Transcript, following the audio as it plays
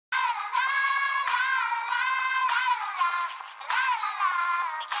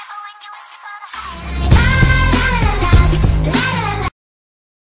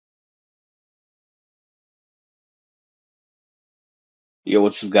Yo,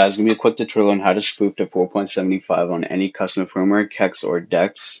 what's up guys? Gonna be a quick tutorial on how to spoof to 4.75 on any custom firmware, hex, or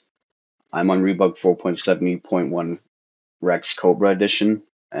DEX. I'm on Rebug 4.70.1 Rex Cobra Edition,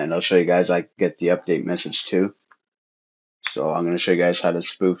 and I'll show you guys I get the update message too. So I'm gonna show you guys how to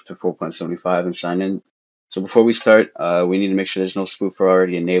spoof to 4.75 and sign in. So before we start, we need to make sure there's no spoofer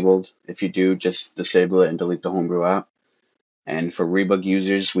already enabled. If you do, just disable it and delete the homebrew app. And for Rebug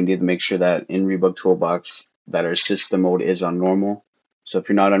users, we need to make sure that in Rebug Toolbox that our system mode is on normal. So if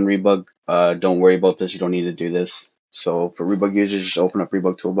you're not on Rebug, don't worry about this. You don't need to do this. So for Rebug users, just open up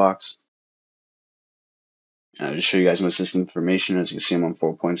Rebug Toolbox. And I'll just show you guys my system information. As you can see, I'm on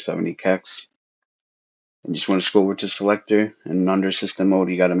 4.70 kex. And just want to scroll over to selector, and under system mode,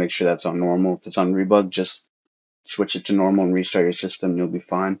 you got to make sure that's on normal. If it's on Rebug, just switch it to normal and restart your system. You'll be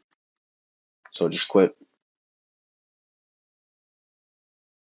fine. So just quit.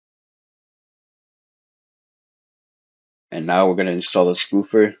 And now we're going to install the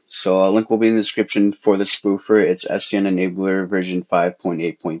spoofer. So a link will be in the description for the spoofer. It's SEN Enabler version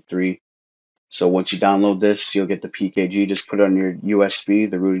 5.8.3. So once you download this, you'll get the PKG. Just put it on your USB,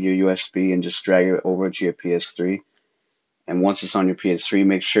 the root of your USB, and just drag it over to your PS3. And once it's on your PS3,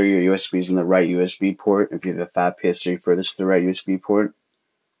 make sure your USB is in the right USB port. If you have a fat PS3, furthest to the right USB port.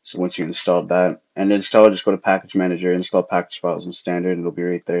 So once you install that, and to install it, just go to Package Manager, install package files in standard, and it'll be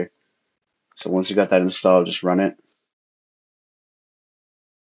right there. So once you got that installed, just run it.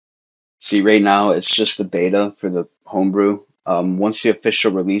 See, right now it's just the beta for the homebrew. Once the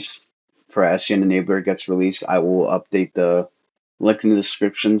official release for SEN Enabler gets released, I will update the link in the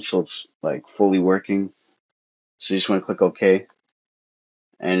description so it's like fully working. So you just want to click OK.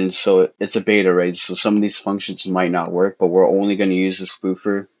 And so it's a beta, right? So some of these functions might not work, but we're only going to use the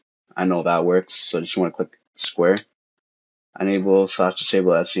spoofer. I know that works. So just want to click square.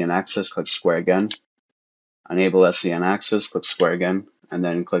 Enable/disable SEN access, click square again. Enable SEN access, click square again, and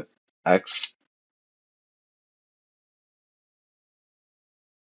then click X.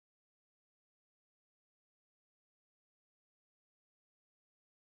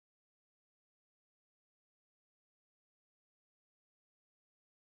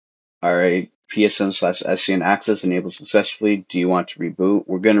 Alright, PSN/SEN access enabled successfully. Do you want to reboot?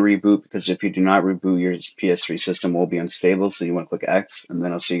 We're going to reboot because if you do not reboot, your PS3 system will be unstable. So you want to click X, and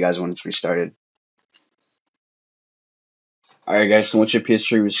then I'll see you guys when it's restarted. Alright guys, so once your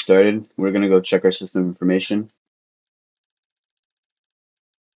PS3 restarted, we're going to go check our system information.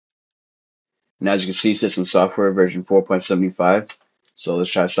 And as you can see, system software version 4.75. So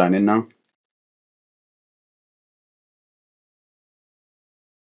let's try to sign in now.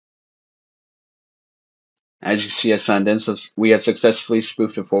 As you can see, I signed in, so we have successfully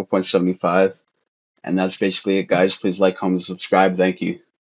spoofed to 4.75. And that's basically it, guys. Please like, comment, subscribe. Thank you.